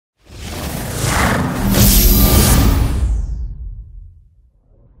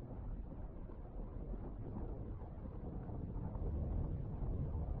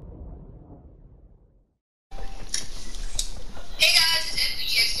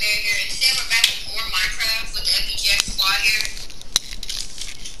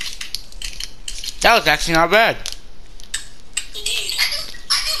That was actually not bad. Indeed.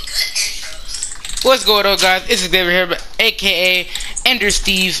 I do good intros. What's going on, guys? It's Xavier here, aka Ender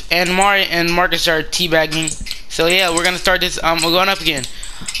Steve, and Mari and Marcus are teabagging. So yeah, we're gonna start this. We're going up again.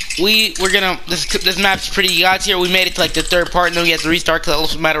 We're gonna this map's pretty gods here. We made it to like the third part, and then we have to restart because I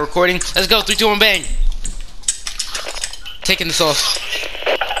lost my recording. Let's go, 3, 2, 1, bang! Taking this off.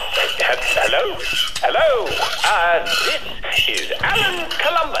 Hello. This is Alan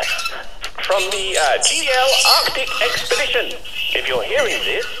Columbus from the GL Arctic Expedition. If you're hearing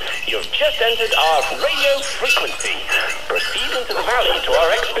this, you've just entered our radio frequency. Proceed into the valley to our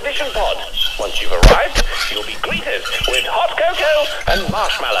expedition pod. Once you've arrived, you'll be greeted with hot cocoa and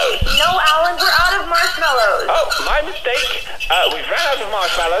marshmallows. No, Alan, we're out of marshmallows. Oh, my mistake. We've ran out of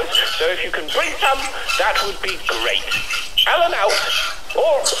marshmallows, so if you can bring some, that would be great. Alan out.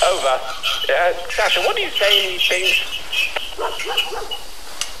 Or over. Sasha, what do you say in these things? Okay, we got one.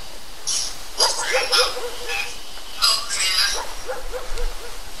 Oh, that's pretty cool.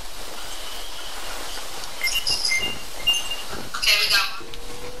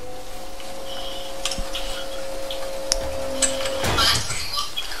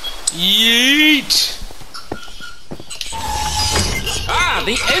 Yeet! Ah,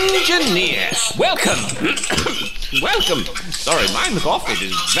 the engineer. Welcome. Welcome. Sorry, my cough. It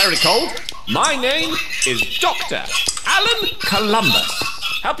is very cold. My name is Dr. Alan Columbus.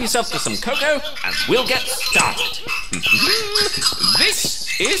 Help yourself to some cocoa and we'll get started.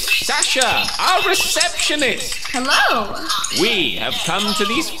 This is Sasha, our receptionist. Hello. We have come to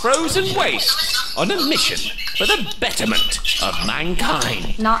these frozen wastes on a mission for the betterment of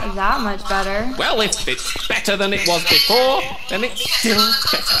mankind. Not that much better. Well, if it's better than it was before, then it's still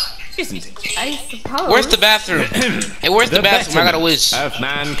better, isn't it? I suppose. Where's the bathroom? Hey, where's the bathroom? I got a whiz. Of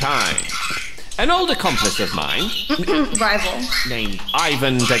mankind. An old accomplice of mine, Rival. named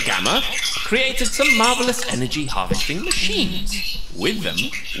Ivan da Gama, created some marvelous energy harvesting machines. With them,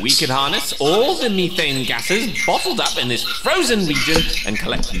 we could harness all the methane gases bottled up in this frozen region and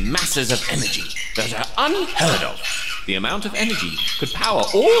collect masses of energy that are unheard of. The amount of energy could power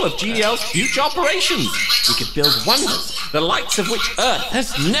all of GL's future operations. We could build wonders, the likes of which Earth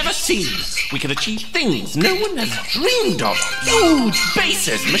has never seen. We could achieve things no one has dreamed of. Huge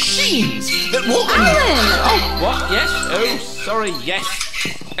bases, machines that walk... Alan! Oh, what? Yes? Oh, sorry, yes.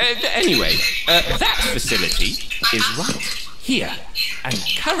 Anyway, that facility is right here. And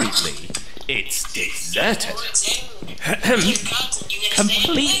currently, it's deserted.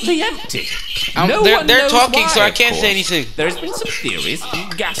 Completely empty. They're talking, why, so I can't say course. anything. There's been some theories,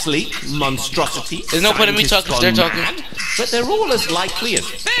 gas leak, monstrosities. There's no point in me scientists talking, they're gone talking. mad, but they're all as likely as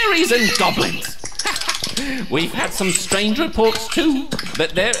fairies and goblins. We've had some strange reports too,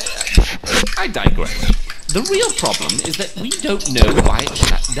 but they're... I digress. The real problem is that we don't know why it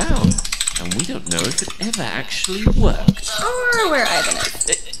shut down. And we don't know if it ever actually worked. Or where Ivan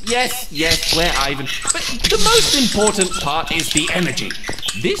is. Yes, where Ivan. But the most important part is the energy.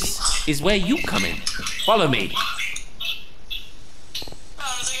 This is where you come in. Follow me.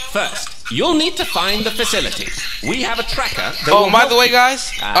 First, you'll need to find the facility. We have a tracker that Oh, will by help the way, you.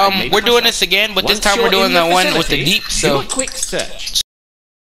 guys, we're doing this again, but this Once time we're you're doing in the one with facility, the deep, do so... a quick search.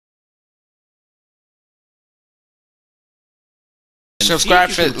 Subscribe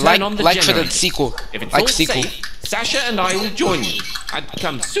See if you for, can turn on the like for the generator. sequel. If it's Like all sequel. safe, Sasha and I will join you. I'd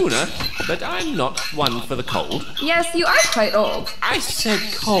come sooner, but I'm not one for the cold. Yes, you are quite old. I said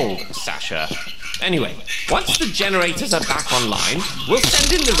cold, Sasha. Anyway, once the generators are back online, we'll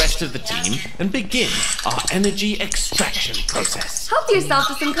send in the rest of the team and begin our energy extraction process. Help yourself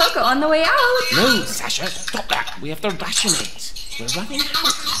to some cocoa on the way out. No, Sasha, stop that. We have to rationate. We're running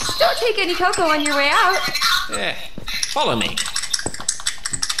out. Don't take any cocoa on your way out. There, follow me.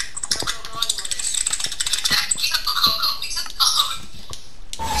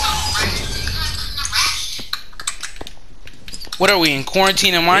 What are we, in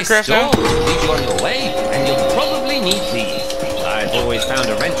quarantine in Minecraft This now? door will lead you on your way, and you'll probably need these. I've always found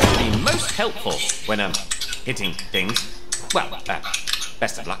a wrench to be most helpful when I'm hitting things. Well,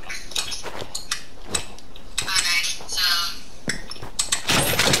 best of luck.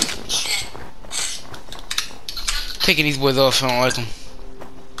 Taking these boys off, I don't like them.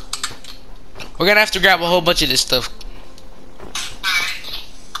 We're gonna have to grab a whole bunch of this stuff.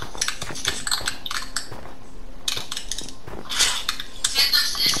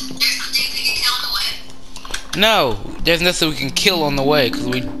 No, there's nothing we can kill on the way because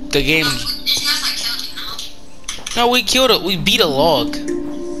the game. No, we killed it. We beat a log.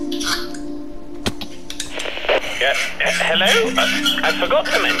 Hello? I forgot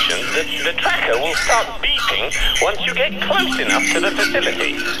to mention that the tracker will start beeping once you get close enough to the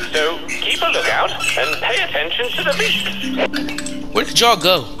facility. So keep keep a lookout and pay attention to the beeps. Where did y'all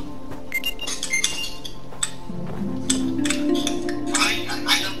go?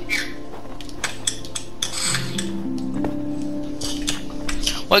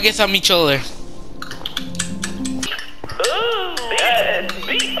 Well, I guess I'll meet y'all there. Ooh,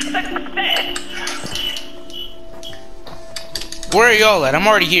 beep success. Where are y'all at? I'm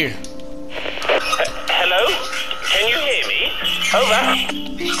already here. Hello? Can you hear me? Over.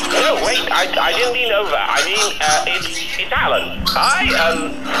 No, wait, I didn't mean over. I mean, it's Alan.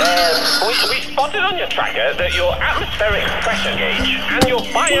 We spotted on your tracker that your atmospheric pressure gauge and your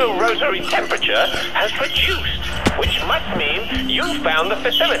biorotary temperature has reduced, which must mean you found the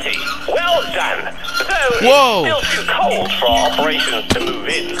facility. Well done. Though it's still too cold for our operations to move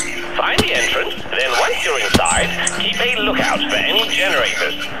in. Find the entrance, then once you're inside, keep a lookout for any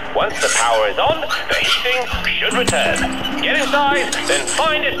generators. Once the power is on, the heating should return. Get inside, then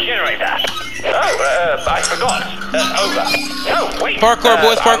find a generator. Oh, I forgot. Over. No, wait. Parkour,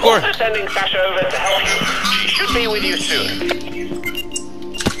 boys, parkour. I'm also sending Sasha over to help you. She should be with you soon.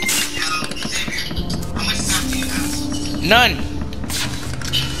 None.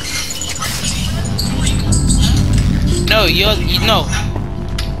 No, you no.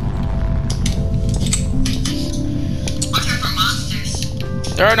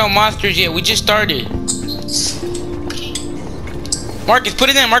 There are no monsters yet. We just started. Marcus, put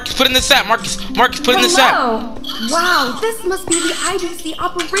it in. Marcus, put it in the set. Marcus, put it in the set. Wow, this must be the IDC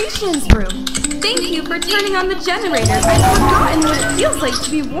operations room. Thank you for turning on the generator. I've forgotten what it feels like to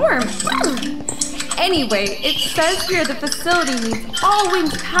be warm. Anyway, it says here the facility needs all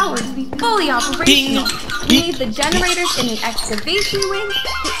wings power to be fully operational. We need the generators in the excavation wing,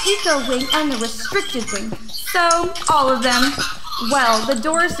 the eco wing, and the restricted wing. So, all of them. Well, the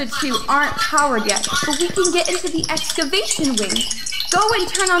doors to 2 aren't powered yet, but we can get into the excavation wing. Go and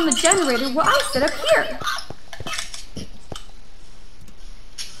turn on the generator while I sit up here.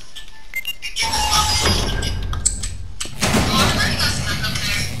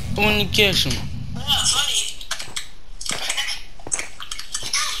 I want to catch him.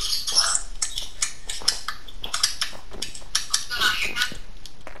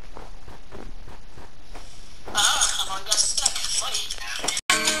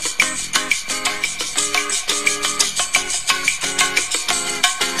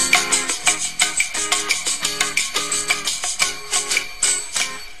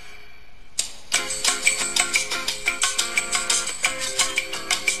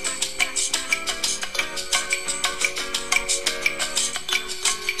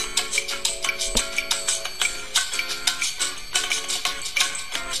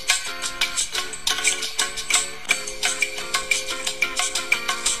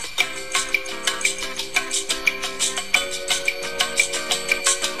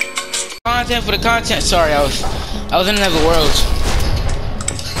 Content for the content. Sorry, I was in another world.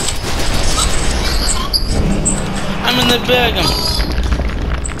 I'm in the bag.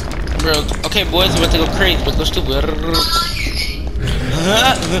 Bro, okay, boys, we're about to go crazy, but go stupid.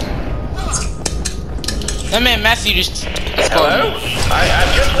 That man Matthew just. Hello?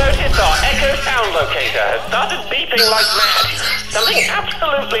 I've just noticed our echo sound locator has started beeping like mad. Something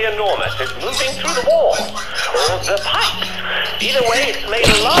absolutely enormous is moving through the wall. Or the pipes. Either way, it's made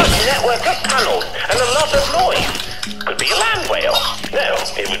a large network of tunnels and a lot of noise. Could be a land whale. No,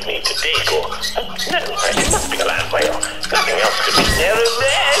 it would need to dig or... no, it must be a land whale. Nothing else could be there.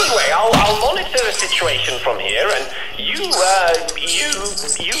 Anyway, I'll monitor the situation from here and you do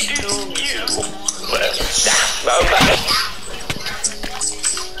you. Okay.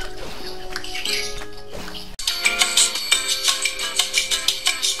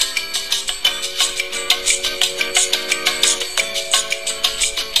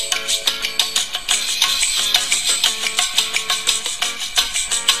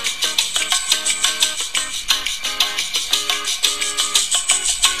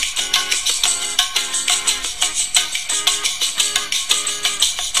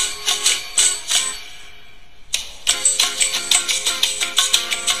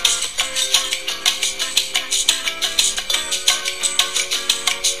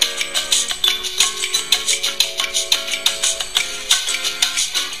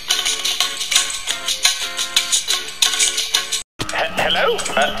 Hello?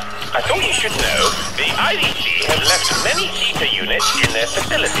 I thought you should know, the IDC has left many heater units in their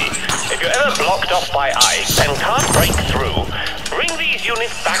facility. If you're ever blocked off by ice and can't break through, bring these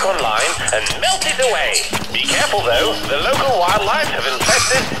units back online and melt it away. Be careful though, the local wildlife have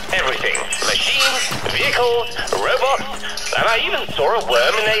infested everything. Machines, vehicles, robots, and I even saw a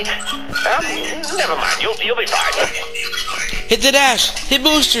worm in a... never mind, you'll be fine. Hit the dash! Hit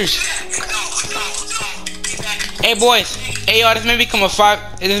boosters! Hey boys, hey y'all, this may become a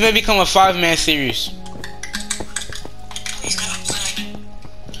 5-man series.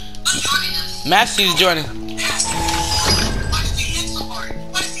 Matthew's joining.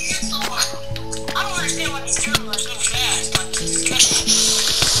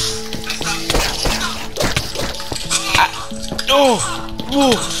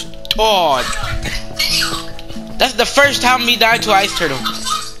 Oh, that's the first time we died to an ice turtle.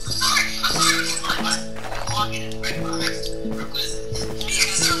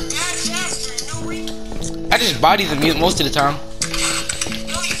 I just body the mute most of the time.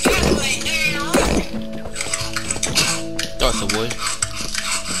 Oh, it's a wood.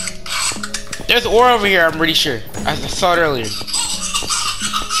 There's ore over here, I'm pretty sure. I saw it earlier.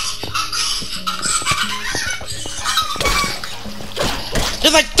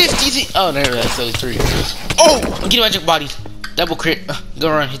 There's like 50. Oh, there, that's only 3. Oh, get magic bodies. Double crit. Go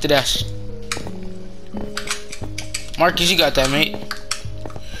run, hit the dash. Marcus, you got that, mate.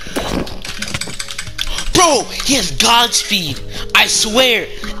 Bro, he has Godspeed. I swear.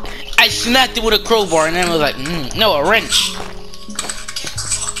 I smacked it with a crowbar and then I was like, no, a wrench.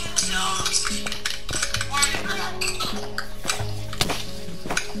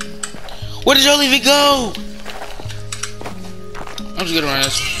 Where did y'all leave it go? I'm just gonna run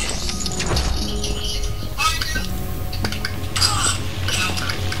this.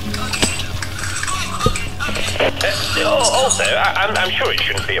 Also, I'm sure it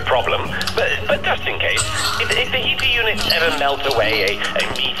shouldn't be a problem, but just in case, if the heater units ever melt away a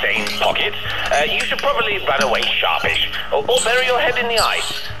methane pocket, you should probably run away sharpish, or bury your head in the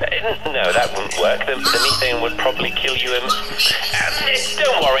ice. No, that wouldn't work. The methane would probably kill you.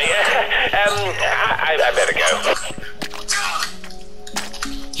 Don't worry. I better go.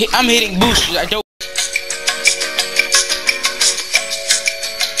 I'm hitting boost. I don't.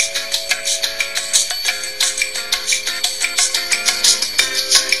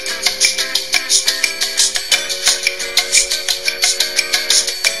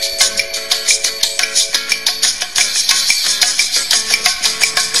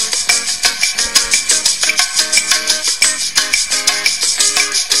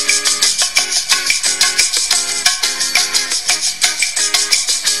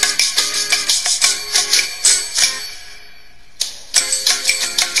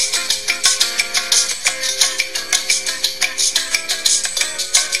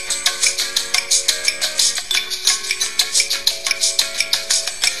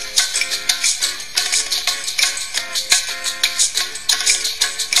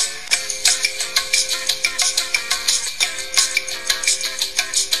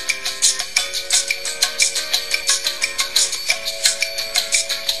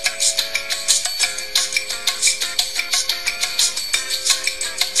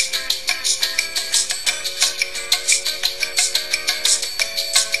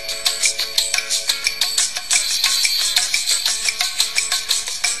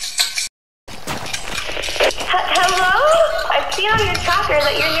 On your tracker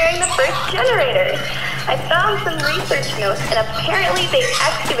that you're nearing the first generator. I found some research notes and apparently they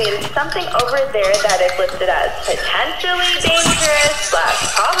excavated something over there that is listed as potentially dangerous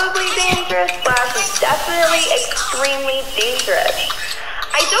 / probably dangerous / definitely extremely dangerous.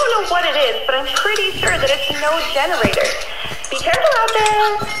 I don't know what it is, but I'm pretty sure that it's no generator. Be careful out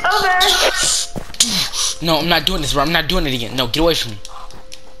there. Over. No, I'm not doing this, bro. I'm not doing it again. No, get away from me.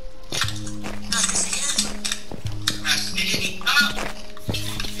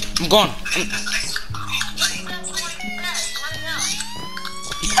 I'm gone.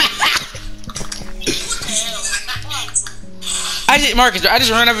 Marcus, I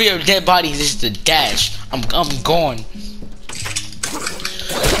just ran over your dead body. This is the dash. I'm gone.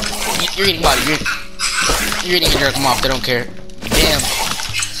 You're eating body. You're eating a jerk them off. They don't care. Damn.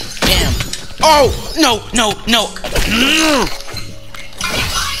 Oh no.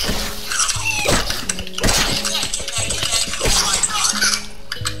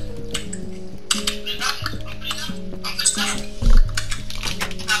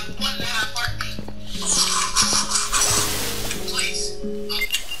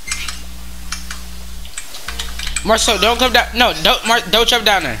 Marcel, don't come down. No, don't jump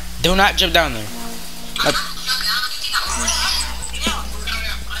down there. Do not jump down there.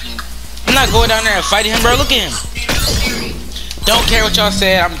 I'm not going down there and fighting him, bro. Look at him. Don't care what y'all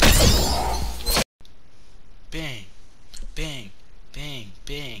said. I'm. Bang, bang, bang,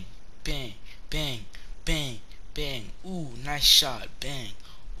 bang, bang, bang, bang, bang. Ooh, nice shot. Bang.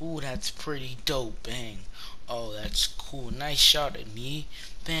 Ooh, that's pretty dope. Bang. Oh, that's cool. Nice shot at me.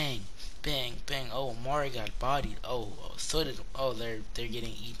 Bang. Bang, bang. Oh, Mari got bodied. Oh, so did. Oh, they're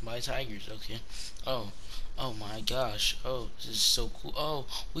getting eaten by tigers. Okay. Oh, Oh my gosh. Oh, this is so cool. Oh,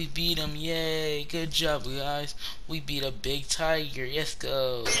 we beat him. Yay. Good job, guys. We beat a big tiger. Let's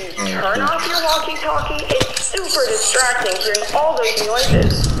go. Turn off your walkie-talkie. It's super distracting hearing all those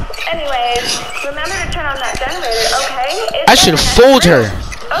noises. Anyways, remember to turn on that generator, okay? I should have fooled her.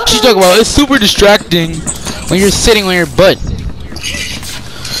 She's talking about it's super distracting when you're sitting on your butt.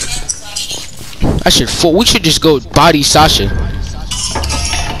 I should fool. We should just go body Sasha.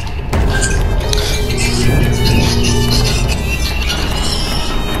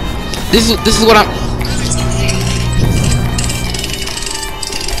 This is what I'm.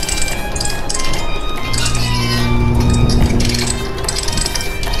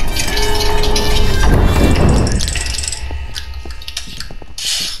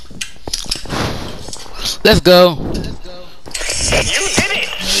 Let's go. You did it!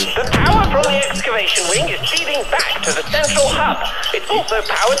 The power from the excavation wing is feeding back to the central hub. It's also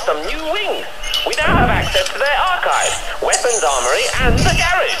powered some new wings. We now have access to their archives, weapons armory, and the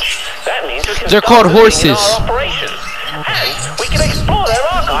garage. That means we can They're start called moving in horses. our operations. And we can explore their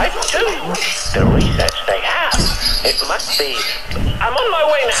archives too. The research they have. It must be... I'm on my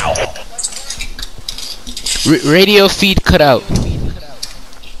way now. Radio feed cut out.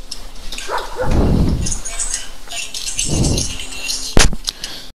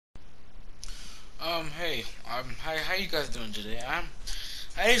 Hey, how you guys doing today?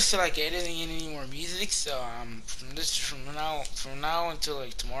 I just feel like editing any more music, so from now until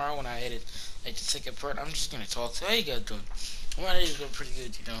like tomorrow when I edit like the second part, I'm just gonna talk. So how you guys doing? My day's going pretty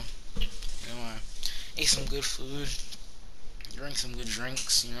good, you know. I ate some good food, drank some good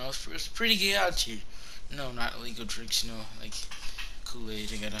drinks, you know. It's pretty good out here. No, not illegal drinks, you know, like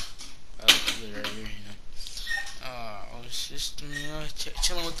Kool-Aid. I got a Kool-Aid right here, you know. I was just, you know,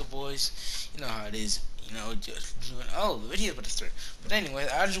 chilling with the boys. You know how it is, you know, just doing, oh, the video's about to start. But anyway,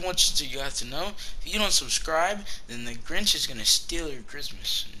 I just want you guys to know, if you don't subscribe, then the Grinch is gonna steal your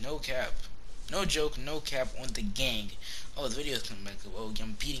Christmas. No cap. No joke, no cap on the gang. Oh, the video's coming back up. Oh,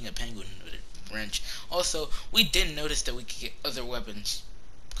 I'm beating a penguin with a wrench. Also, we didn't notice that we could get other weapons,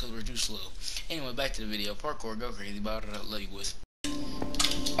 because we're too slow. Anyway, back to the video. Parkour, go crazy about it. I love you boys.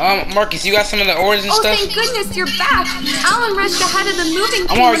 Marcus, you got some of the ores and Oh, stuff? thank goodness you're back! Alan rushed ahead of the moving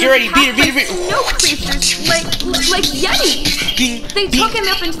Amara, get ready. Beat it. Snow creatures, like Yetis. They took him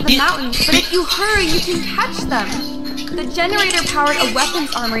up into the mountains, but if you hurry, you can catch them. The generator powered a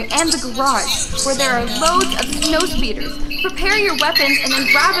weapons armory and the garage, where there are loads of snow speeders. Prepare your weapons and then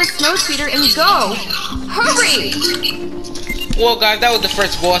grab a snow speeder and go! Hurry! Well, guys, that was the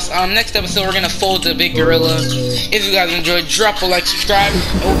first boss. Next episode, we're gonna fold the big gorilla. If you guys enjoyed, drop a like, subscribe,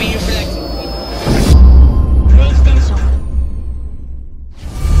 and we'll be here for that.